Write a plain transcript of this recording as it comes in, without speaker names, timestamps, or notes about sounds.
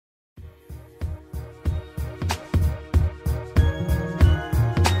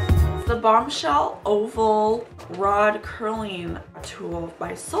Bombshell Oval Rod Curling Tool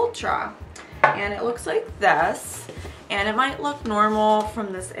by Sultra. And it looks like this. And it might look normal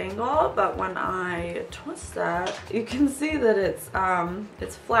from this angle, but when I twist it, you can see that it's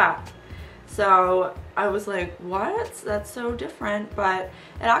flat. So I was like, what? That's so different, but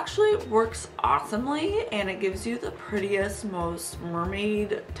it actually works awesomely and it gives you the prettiest, most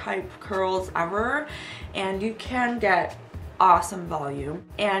mermaid type curls ever. And you can get awesome volume,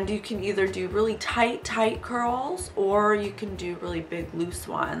 and you can either do really tight curls or you can do really big loose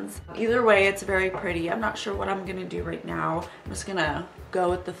ones. Either way, it's very pretty. I'm not sure what I'm gonna do right now. I'm just gonna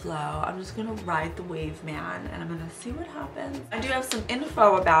go with the flow. I'm just gonna ride the wave, man, and I'm gonna see what happens. I do have some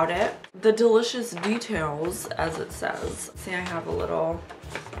info about it. The delicious details, as it says. See, I have a little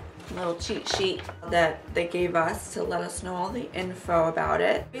cheat sheet that they gave us to let us know all the info about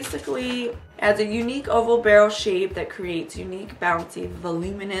it. Basically, adds a unique oval barrel shape that creates unique, bouncy,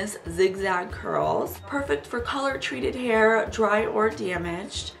 voluminous zigzag curls. Perfect for color treated hair, dry or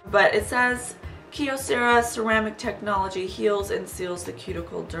damaged. But it says Kyocera Ceramic Technology heals and seals the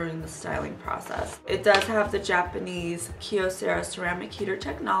cuticle during the styling process. It does have the Japanese Kyocera Ceramic Heater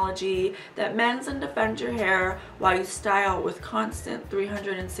technology that mends and defends your hair while you style with constant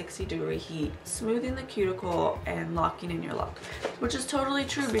 360-degree heat, smoothing the cuticle and locking in your look. Which is totally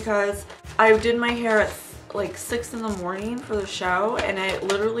true because I did my hair at like 6 in the morning for the show and it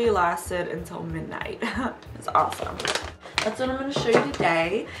literally lasted until midnight. It's awesome. That's what I'm going to show you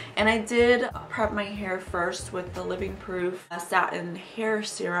today. And I did prep my hair first with the Living Proof Satin hair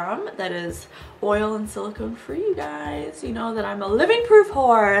serum that is oil and silicone free, you guys. You know that I'm a Living Proof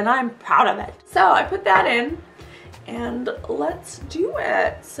whore and I'm proud of it. So I put that in and let's do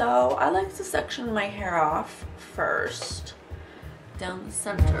it. So I like to section my hair off first down the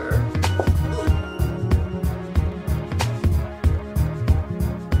center.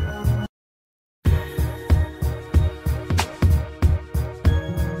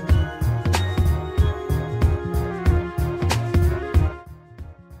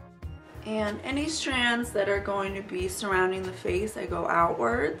 And any strands that are going to be surrounding the face, I go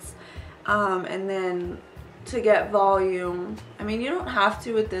outwards. And then to get volume, I mean, you don't have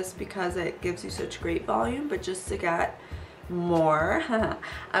to with this because it gives you such great volume, but just to get more,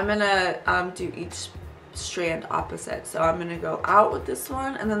 I'm gonna do each strand opposite. So I'm gonna go out with this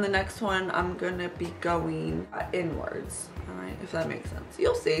one, and then the next one I'm gonna be going inwards. Alright, if that makes sense.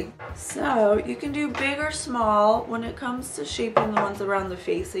 You'll see. So you can do big or small. When it comes to shaping the ones around the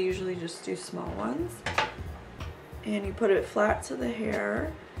face, I usually just do small ones. And you put it flat to the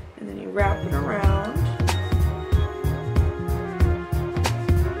hair, and then you wrap it around.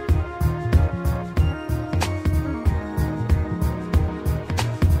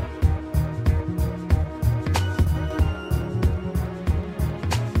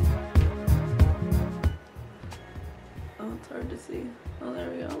 Hard to see. Oh, there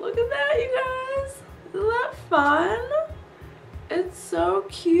we go. Look at that, you guys. Isn't that fun? It's so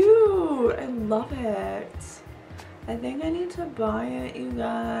cute. I love it. I think I need to buy it, you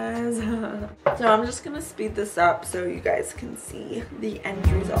guys. So I'm just gonna speed this up so you guys can see the end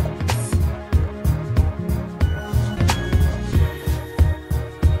results.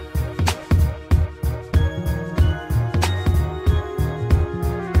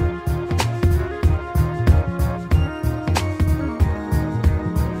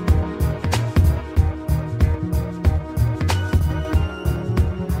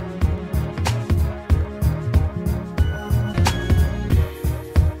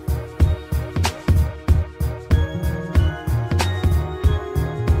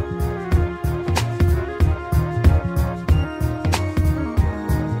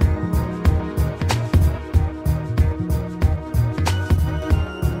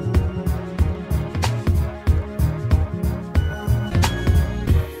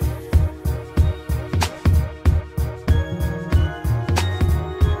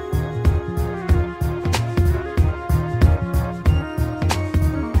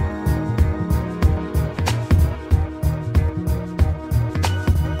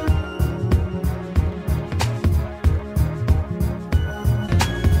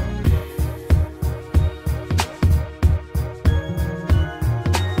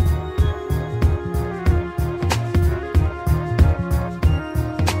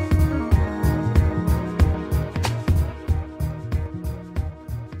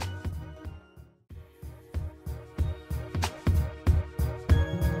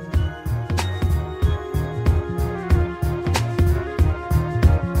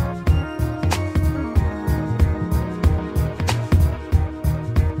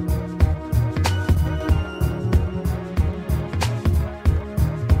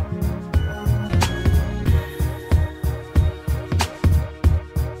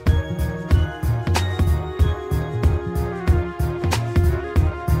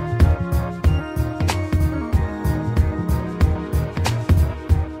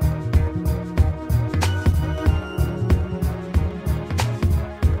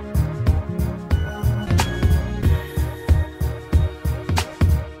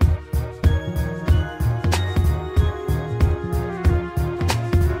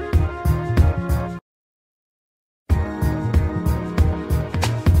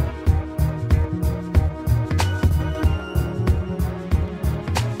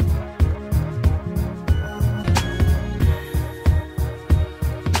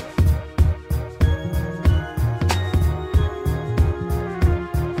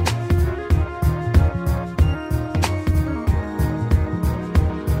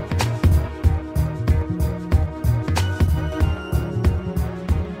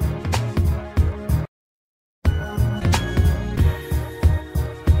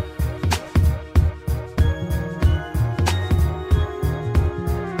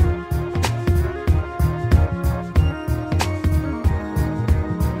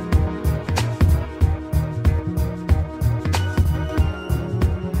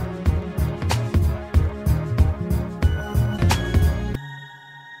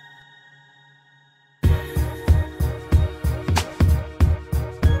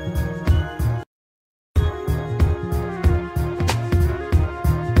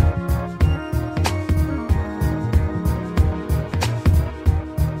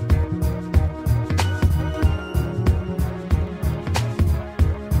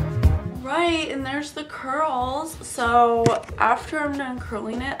 So after I'm done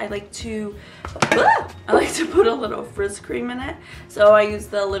curling it, I like to put a little frizz cream in it. So I use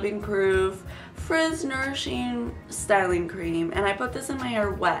the Living Proof Frizz Nourishing Styling Cream, and I put this in my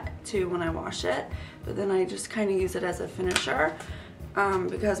hair wet too when I wash it, but then I just kind of use it as a finisher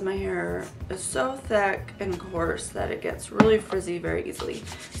because my hair is so thick and coarse that it gets really frizzy very easily.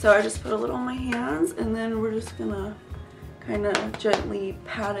 So I just put a little on my hands, and then we're just gonna kind of gently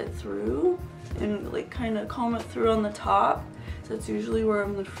pat it through and like kind of comb it through on the top. So it's usually where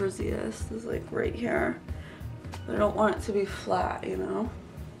I'm the frizziest, is like right here. But I don't want it to be flat, you know.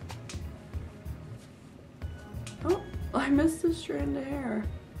 Oh, I missed a strand of hair.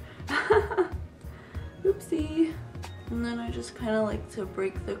 Oopsie. And then I just kind of like to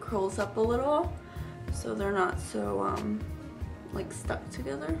break the curls up a little so they're not so like stuck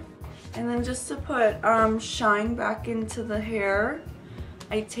together. And then just to put shine back into the hair,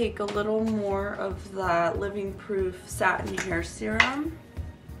 I take a little more of the Living Proof Satin Hair Serum.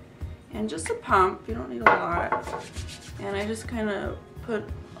 And just a pump, you don't need a lot. And I just kind of put,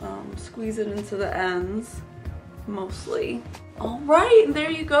 squeeze it into the ends, mostly. Alright, there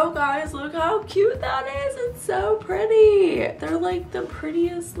you go guys, look how cute that is, it's so pretty. They're like the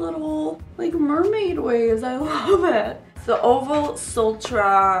prettiest little, like mermaid waves, I love it. It's the oval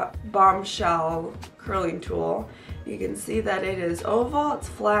Sultra Bombshell curling tool. You can see that it is oval, it's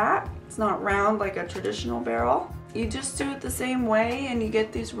flat, it's not round like a traditional barrel. You just do it the same way and you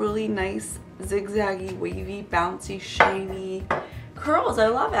get these really nice zigzaggy, wavy, bouncy, shiny curls. I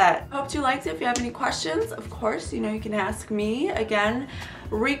love it. Hope you liked it. If you have any questions, of course, you know, you can ask me. Again,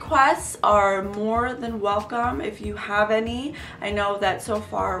 requests are more than welcome if you have any. I know that so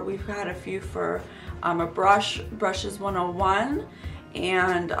far we've had a few for a brushes 101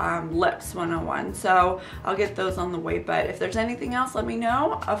 and lips 101. So I'll get those on the way. But if there's anything else, let me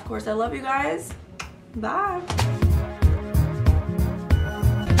know. Of course, I love you guys. Bye.